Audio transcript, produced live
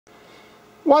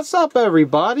What's up,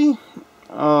 everybody?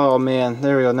 Oh man,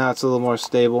 there we go. Now it's a little more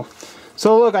stable.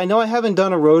 So look, I know I haven't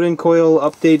done a Rodin coil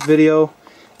update video,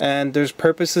 and there's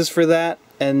purposes for that.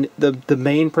 And the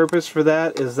main purpose for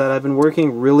that is that I've been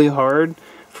working really hard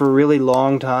for a really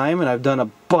long time, and I've done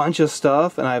a bunch of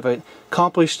stuff, and I've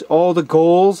accomplished all the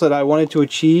goals that I wanted to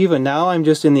achieve, and now I'm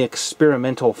just in the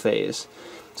experimental phase.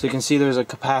 So you can see there's a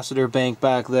capacitor bank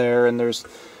back there, and there's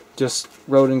just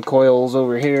Rodin coils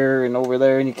over here and over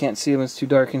there, and you can't see them, it's too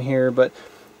dark in here. But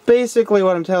basically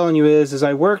what I'm telling you is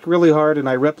I worked really hard and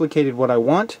I replicated what I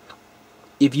want.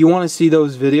 If you want to see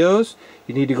those videos,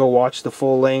 you need to go watch the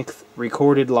full-length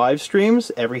recorded live streams.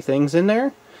 Everything's in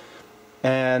there.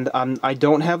 And I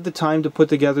don't have the time to put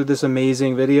together this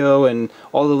amazing video and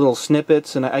all the little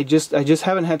snippets, and I just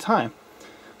haven't had time.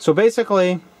 So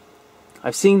basically,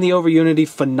 I've seen the over-unity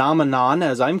phenomenon,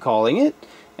 as I'm calling it,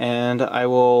 and I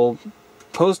will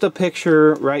post a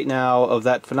picture right now of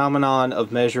that phenomenon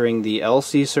of measuring the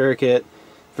LC circuit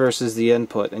versus the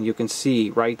input, and you can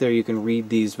see right there, you can read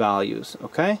these values.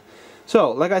 Okay, so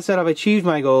like I said, I've achieved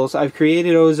my goals. I've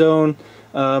created ozone,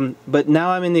 but now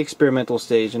I'm in the experimental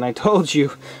stage, and I told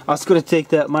you I was going to take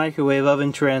that microwave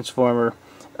oven transformer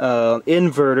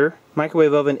inverter,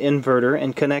 microwave oven inverter,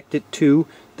 and connect it to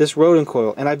this Rodin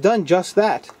coil, and I've done just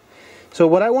that. So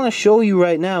what I want to show you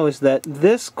right now is that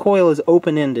this coil is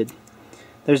open-ended.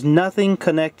 There's nothing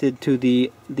connected to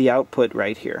the output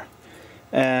right here.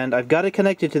 And I've got it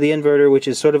connected to the inverter, which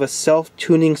is sort of a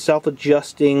self-tuning,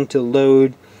 self-adjusting to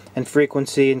load and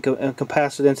frequency and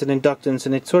capacitance and inductance,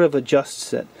 and it sort of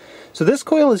adjusts it. So this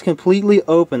coil is completely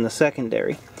open, the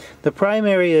secondary. The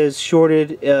primary is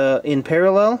shorted in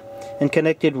parallel and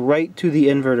connected right to the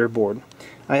inverter board.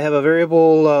 I have a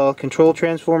variable control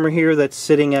transformer here that's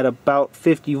sitting at about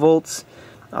 50 volts.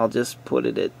 I'll just put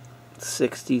it at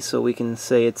 60 so we can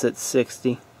say it's at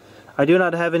 60. I do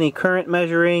not have any current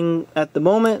measuring at the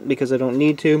moment because I don't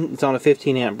need to. It's on a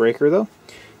 15 amp breaker though.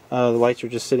 The lights are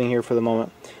just sitting here for the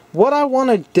moment. What I want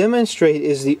to demonstrate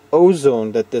is the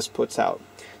ozone that this puts out.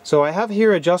 So I have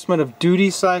here adjustment of duty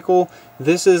cycle.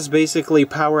 This is basically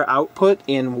power output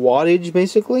in wattage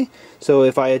basically. So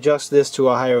if I adjust this to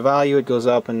a higher value, it goes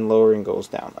up, and lower and goes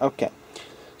down. Okay.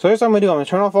 So here's what I'm going to do. I'm going to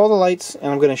turn off all the lights,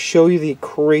 and I'm going to show you the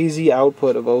crazy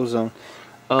output of ozone.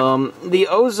 The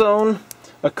ozone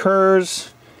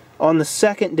occurs on the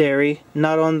secondary,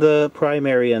 not on the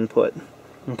primary input.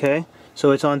 Okay? So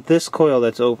it's on this coil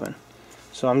that's open.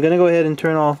 So I'm going to go ahead and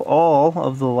turn off all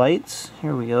of the lights.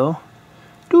 Here we go.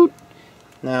 Doot.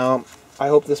 Now, I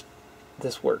hope this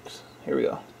works. Here we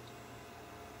go.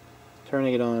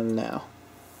 Turning it on now.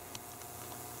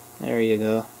 There you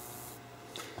go.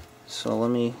 So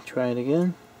let me try it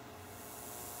again.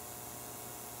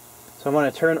 So I'm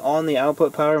going to turn on the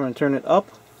output power. I'm going to turn it up.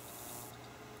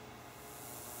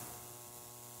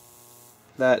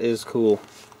 That is cool.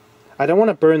 I don't want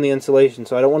to burn the insulation,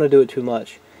 so I don't want to do it too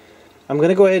much. I'm going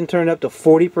to go ahead and turn it up to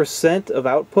 40% of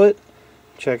output.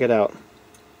 Check it out.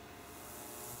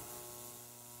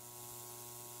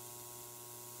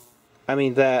 I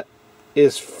mean, that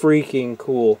is freaking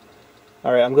cool.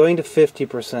 Alright, I'm going to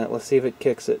 50%. Let's see if it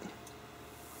kicks it.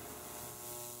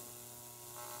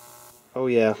 Oh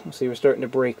yeah, see, we're starting to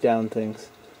break down things.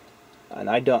 And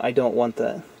I don't want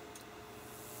that.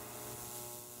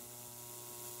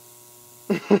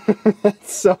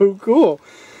 That's so cool.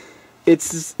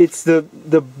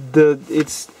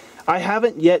 I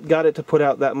haven't yet got it to put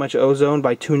out that much ozone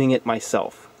by tuning it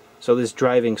myself. So this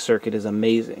driving circuit is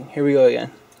amazing. Here we go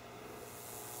again.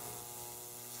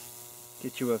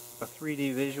 Get you a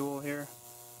 3D visual here.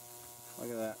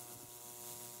 Look at that.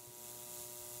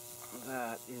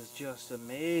 That is just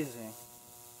amazing.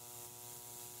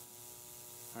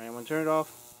 Alright, I'm going to turn it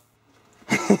off.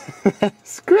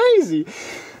 It's crazy.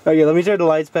 Okay, let me turn the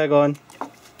lights back on.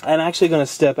 I'm actually going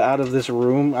to step out of this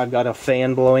room. I've got a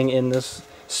fan blowing in this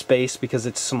space because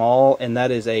it's small, and that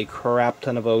is a crap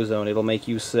ton of ozone. It'll make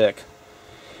you sick.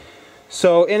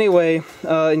 So anyway,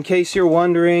 in case you're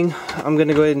wondering, I'm going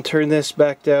to go ahead and turn this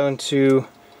back down to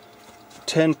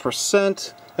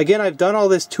 10%. Again, I've done all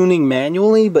this tuning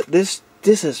manually, but this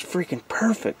is freaking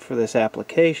perfect for this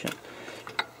application.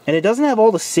 And it doesn't have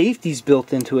all the safeties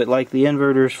built into it like the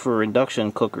inverters for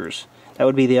induction cookers. That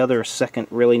would be the other second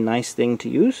really nice thing to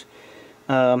use.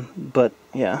 But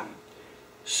yeah.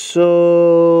 So,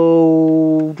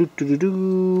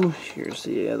 here's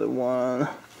the other one.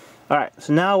 Alright,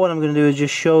 so now what I'm going to do is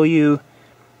just show you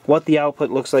what the output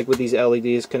looks like with these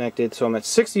LEDs connected. So I'm at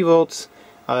 60 volts,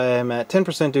 I'm at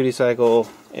 10% duty cycle,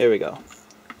 here we go.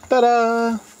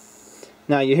 Ta-da!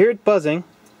 Now you hear it buzzing,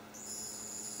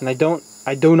 and I don't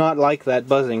I do not like that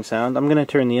buzzing sound. I'm going to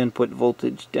turn the input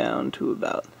voltage down to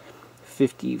about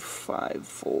 55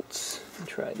 volts and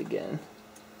try it again.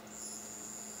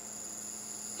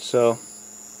 So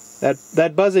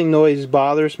that buzzing noise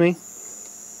bothers me.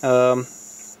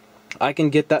 I can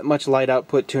get that much light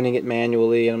output tuning it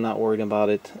manually, and I'm not worried about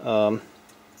it.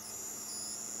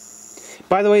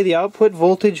 By the way, the output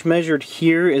voltage measured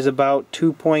here is about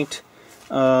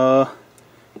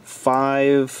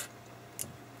 2.5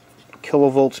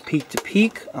 kilovolts peak to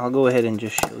peak. I'll go ahead and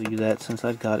just show you that since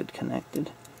I've got it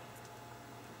connected.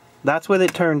 That's with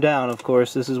it turned down, of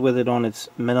course. This is with it on its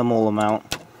minimal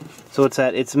amount. So it's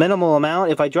at its minimal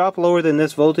amount. If I drop lower than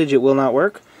this voltage, it will not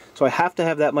work. So I have to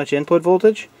have that much input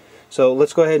voltage. So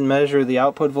let's go ahead and measure the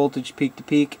output voltage peak to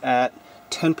peak at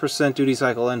 10% duty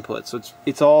cycle input. So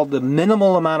it's all the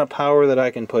minimal amount of power that I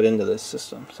can put into this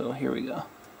system. So here we go.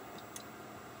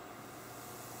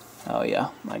 Oh yeah,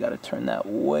 I gotta turn that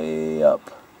way up.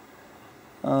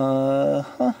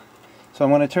 So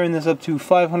I'm gonna turn this up to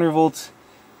 500 volts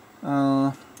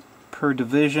per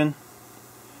division.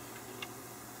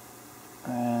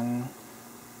 And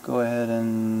go ahead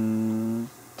and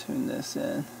tune this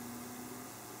in.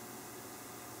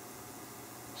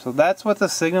 So that's what the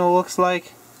signal looks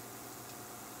like.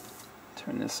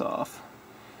 Turn this off.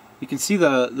 You can see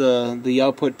the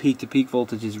output peak to peak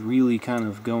voltage is really kind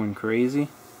of going crazy.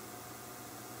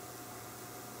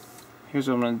 Here's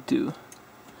what I'm going to do.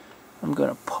 I'm going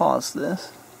to pause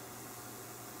this.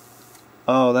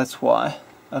 Oh, that's why.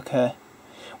 Okay.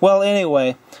 Well,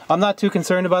 anyway, I'm not too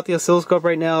concerned about the oscilloscope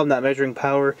right now. I'm not measuring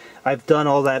power. I've done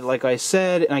all that, like I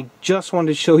said, and I just wanted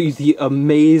to show you the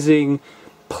amazing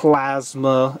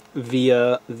plasma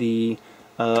via the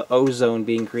ozone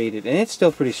being created, and it's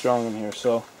still pretty strong in here.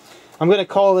 So I'm going to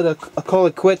call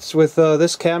it quits with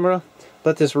this camera.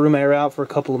 Let this room air out for a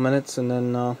couple of minutes, and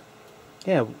then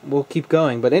yeah, we'll keep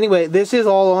going. But anyway, this is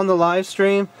all on the live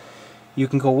stream. You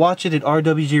can go watch it at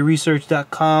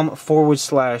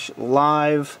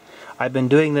rwgresearch.com/live. I've been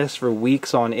doing this for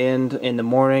weeks on end, in the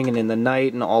morning and in the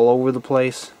night and all over the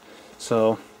place.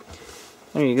 So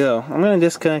there you go. I'm going to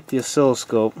disconnect the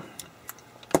oscilloscope.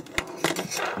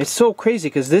 It's so crazy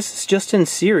because this is just in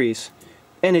series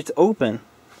and it's open.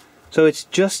 So it's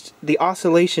just the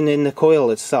oscillation in the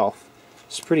coil itself.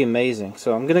 It's pretty amazing.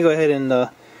 So I'm going to go ahead and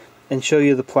show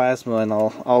you the plasma, and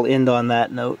I'll end on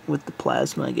that note with the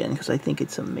plasma again because I think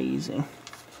it's amazing.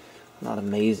 Not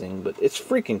amazing, but it's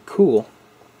freaking cool.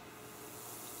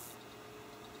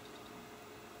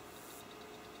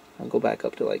 I'll go back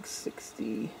up to like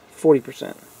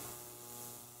 40%.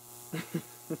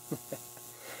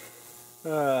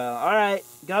 Alright,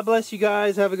 God bless you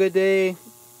guys. Have a good day.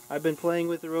 I've been playing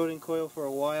with the Rodin coil for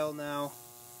a while now.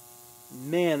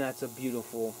 Man, that's a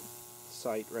beautiful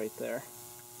sight right there.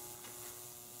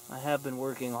 I have been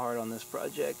working hard on this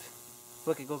project.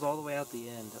 Look, it goes all the way out the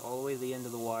end, all the way to the end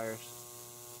of the wires.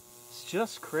 It's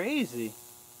just crazy.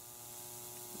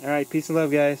 Alright, peace and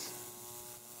love, guys.